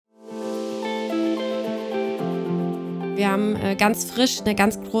Wir haben ganz frisch eine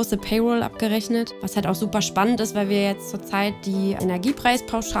ganz große Payroll abgerechnet, was halt auch super spannend ist, weil wir jetzt zurzeit die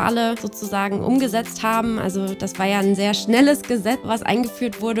Energiepreispauschale sozusagen umgesetzt haben. Also das war ja ein sehr schnelles Gesetz, was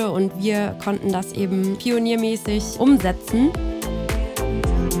eingeführt wurde und wir konnten das eben pioniermäßig umsetzen.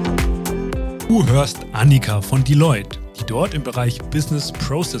 Du hörst Annika von Deloitte, die dort im Bereich Business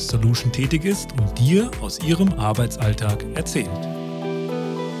Process Solution tätig ist und dir aus ihrem Arbeitsalltag erzählt.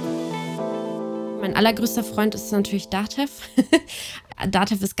 Mein allergrößter Freund ist natürlich Datev.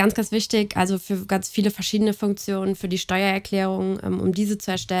 Datev ist ganz, ganz wichtig, also für ganz viele verschiedene Funktionen, für die Steuererklärung, um diese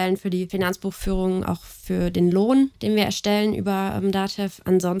zu erstellen, für die Finanzbuchführung, auch für den Lohn, den wir erstellen über Datev.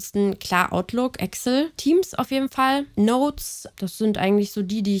 Ansonsten klar Outlook, Excel, Teams auf jeden Fall, Notes, das sind eigentlich so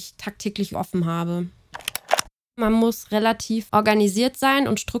die ich tagtäglich offen habe. Man muss relativ organisiert sein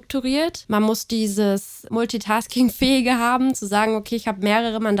und strukturiert. Man muss dieses Multitasking-Fähige haben, zu sagen, okay, ich habe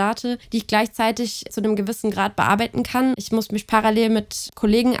mehrere Mandate, die ich gleichzeitig zu einem gewissen Grad bearbeiten kann. Ich muss mich parallel mit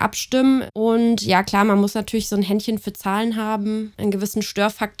Kollegen abstimmen und ja klar, man muss natürlich so ein Händchen für Zahlen haben. Einen gewissen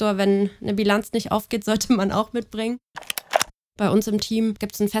Störfaktor, wenn eine Bilanz nicht aufgeht, sollte man auch mitbringen. Bei uns im Team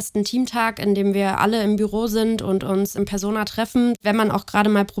gibt es einen festen Teamtag, in dem wir alle im Büro sind und uns in Persona treffen. Wenn man auch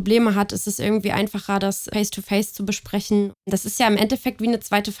gerade mal Probleme hat, ist es irgendwie einfacher, das Face-to-Face zu besprechen. Das ist ja im Endeffekt wie eine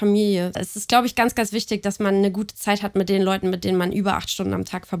zweite Familie. Es ist, glaube ich, ganz, ganz wichtig, dass man eine gute Zeit hat mit den Leuten, mit denen man über 8 Stunden am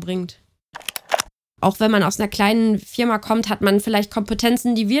Tag verbringt. Auch wenn man aus einer kleinen Firma kommt, hat man vielleicht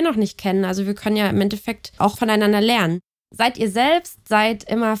Kompetenzen, die wir noch nicht kennen. Also wir können ja im Endeffekt auch voneinander lernen. Seid ihr selbst, seid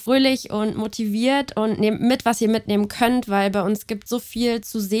immer fröhlich und motiviert und nehmt mit, was ihr mitnehmen könnt, weil bei uns gibt so viel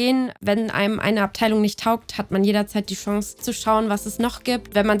zu sehen. Wenn einem eine Abteilung nicht taugt, hat man jederzeit die Chance zu schauen, was es noch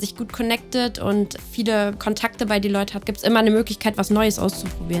gibt. Wenn man sich gut connectet und viele Kontakte bei den Leuten hat, gibt es immer eine Möglichkeit, was Neues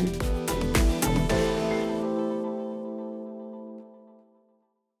auszuprobieren.